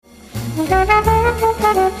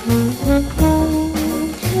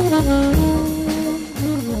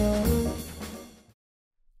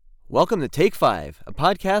Welcome to Take 5, a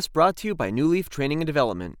podcast brought to you by New Leaf Training and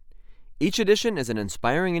Development. Each edition is an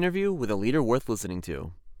inspiring interview with a leader worth listening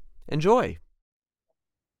to. Enjoy.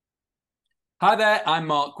 Hi there, I'm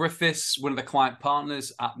Mark Griffiths, one of the client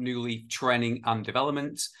partners at New Leaf Training and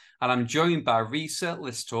Development, and I'm joined by Resa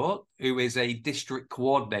Listort, who is a district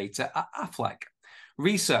coordinator at Aflac.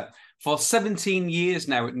 Resa, for 17 years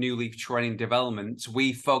now at New Leaf Training and Development,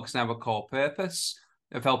 we focus on our core purpose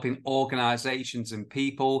of helping organizations and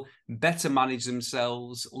people better manage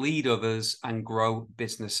themselves, lead others, and grow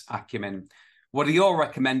business acumen. What are your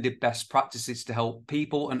recommended best practices to help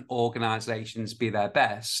people and organizations be their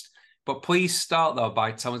best? But please start, though,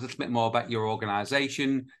 by telling us a little bit more about your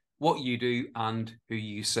organization, what you do, and who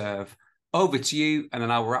you serve. Over to you, and then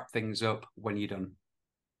I'll wrap things up when you're done.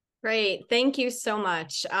 Great. Thank you so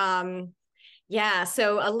much.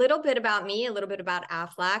 So a little bit about me, a little bit about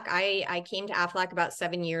Aflac. I came to Aflac about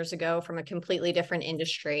 7 years ago from a completely different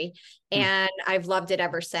industry, and I've loved it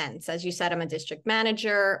ever since. As you said, I'm a district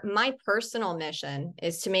manager. My personal mission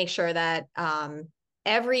is to make sure that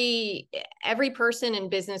every person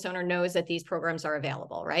and business owner knows that these programs are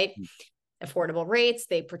available, right? Affordable rates,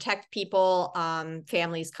 they protect people,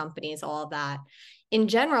 families, companies, all of that. In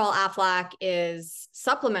general, Aflac is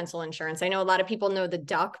supplemental insurance. I know a lot of people know the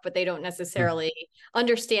duck, but they don't necessarily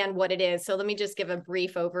understand what it is. So let me just give a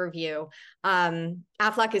brief overview.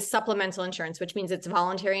 Aflac is supplemental insurance, which means it's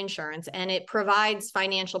voluntary insurance, and it provides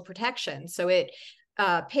financial protection. So it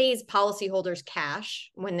pays policyholders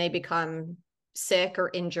cash when they become sick or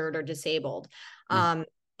injured or disabled.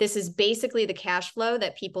 This is basically the cash flow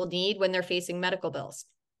that people need when they're facing medical bills.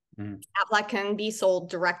 Aflac can be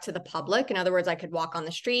sold direct to the public. In other words, I could walk on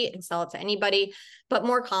the street and sell it to anybody, but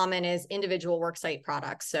more common is individual worksite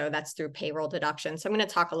products. So that's through payroll deduction. So I'm going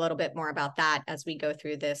to talk a little bit more about that as we go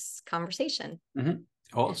through this conversation.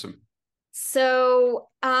 Awesome. So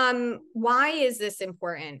why is this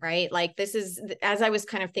important, right? Like this is, as I was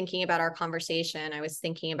kind of thinking about our conversation, I was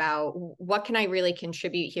thinking about what can I really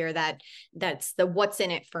contribute here that's the what's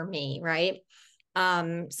in it for me, right?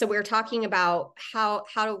 So we're talking about how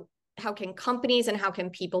can companies and how can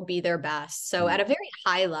people be their best? So at a very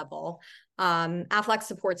high level, Aflac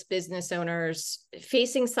supports business owners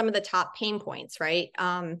facing some of the top pain points, right?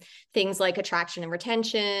 Things like attraction and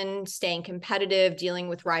retention, staying competitive, dealing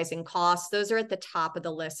with rising costs. Those are at the top of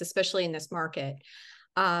the list, especially in this market.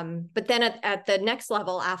 But then at the next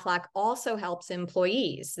level, Aflac also helps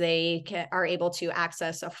employees. They are able to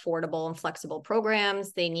access affordable and flexible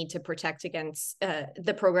programs. They need to protect against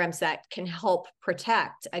the programs that can help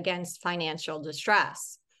protect against financial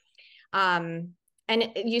distress.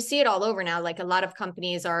 And you see it all over now. Like a lot of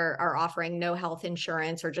companies are offering no health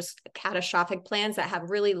insurance or just catastrophic plans that have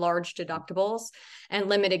really large deductibles and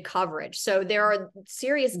limited coverage. So there are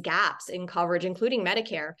serious gaps in coverage, including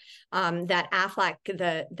Medicare, that Aflac,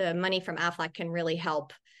 the money from Aflac can really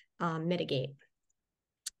help mitigate.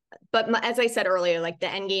 But as I said earlier, like the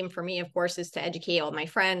end game for me, of course, is to educate all my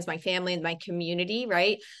friends, my family, and my community,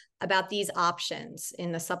 right, about these options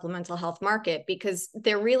in the supplemental health market, because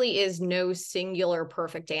there really is no singular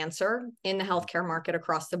perfect answer in the healthcare market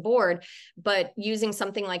across the board. But using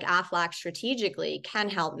something like Aflac strategically can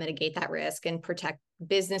help mitigate that risk and protect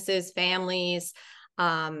businesses, families,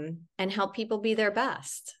 and help people be their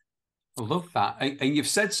best. I love that. And you've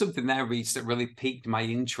said something there, Reese, that really piqued my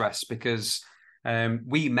interest because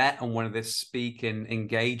we met on one of the speaking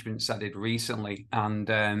engagements I did recently.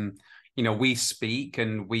 And, we speak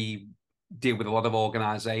and we deal with a lot of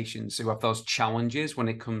organizations who have those challenges when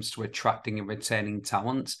it comes to attracting and retaining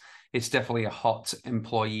talent. It's definitely a hot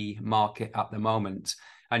employee market at the moment.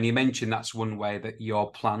 And you mentioned that's one way that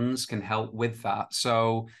your plans can help with that.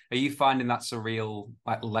 So are you finding that's a real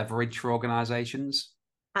leverage for organizations?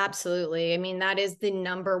 Absolutely. I mean, that is the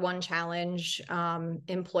number one challenge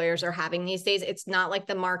employers are having these days. It's not like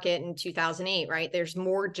the market in 2008, right? There's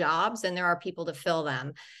more jobs than there are people to fill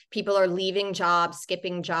them. People are leaving jobs,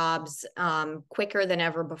 skipping jobs quicker than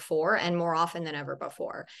ever before and more often than ever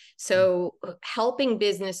before. So helping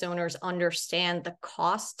business owners understand the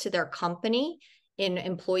cost to their company in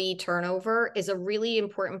employee turnover is a really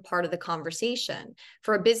important part of the conversation.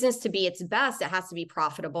 For a business to be its best, it has to be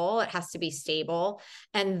profitable, it has to be stable,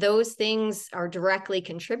 and those things are directly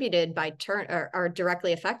contributed by are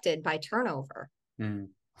directly affected by turnover. And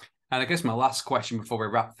I guess my last question before we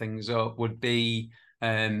wrap things up would be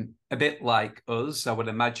a bit like us. I would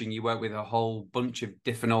imagine you work with a whole bunch of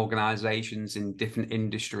different organizations in different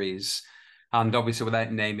industries, and obviously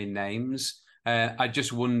without naming names, I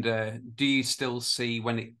just wonder, do you still see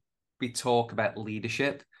when it we talk about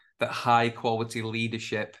leadership, that high quality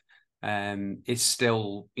leadership is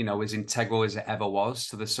still, as integral as it ever was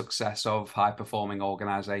to the success of high performing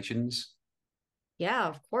organizations? Yeah,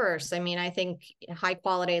 of course. I mean, I think high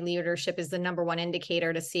quality leadership is the number one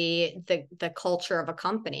indicator to see the culture of a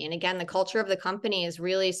company. And again, the culture of the company is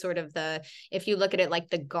really sort of if you look at it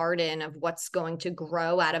like the garden of what's going to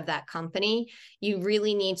grow out of that company, you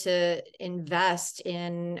really need to invest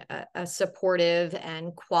in a supportive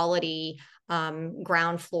and quality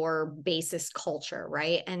ground floor basis culture,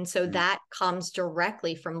 right? And so that comes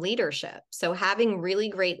directly from leadership. So having really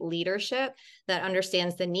great leadership that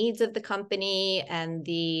understands the needs of the company and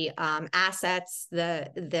the assets,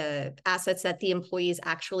 the assets that the employees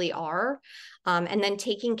actually are, and then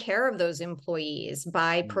taking care of those employees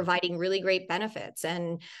by providing really great benefits.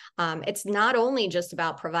 And it's not only just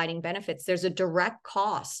about providing benefits, there's a direct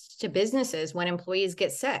cost to businesses when employees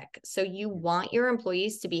get sick. So you want your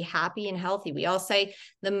employees to be happy and healthy. We all say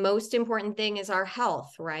the most important thing is our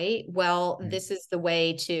health, right? Well, this is the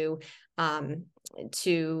way to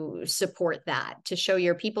support that, to show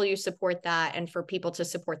your people you support that, and for people to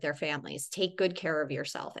support their families. Take good care of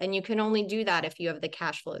yourself. And you can only do that if you have the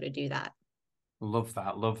cash flow to do that. Love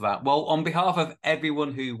that. Love that. Well, on behalf of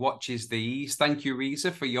everyone who watches these, thank you, Resa,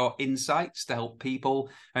 for your insights to help people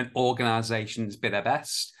and organizations be their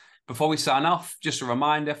best. Before we sign off, just a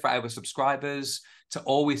reminder for our subscribers to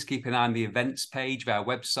always keep an eye on the events page of our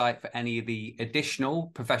website for any of the additional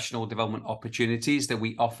professional development opportunities that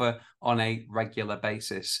we offer on a regular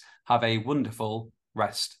basis. Have a wonderful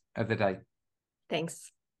rest of the day.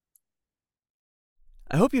 Thanks.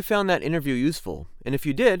 I hope you found that interview useful, and if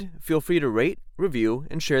you did, feel free to rate, review,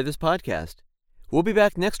 and share this podcast. We'll be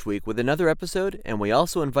back next week with another episode, and we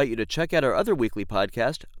also invite you to check out our other weekly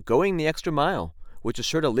podcast, Going the Extra Mile, which is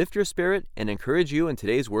sure to lift your spirit and encourage you in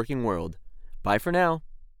today's working world. Bye for now.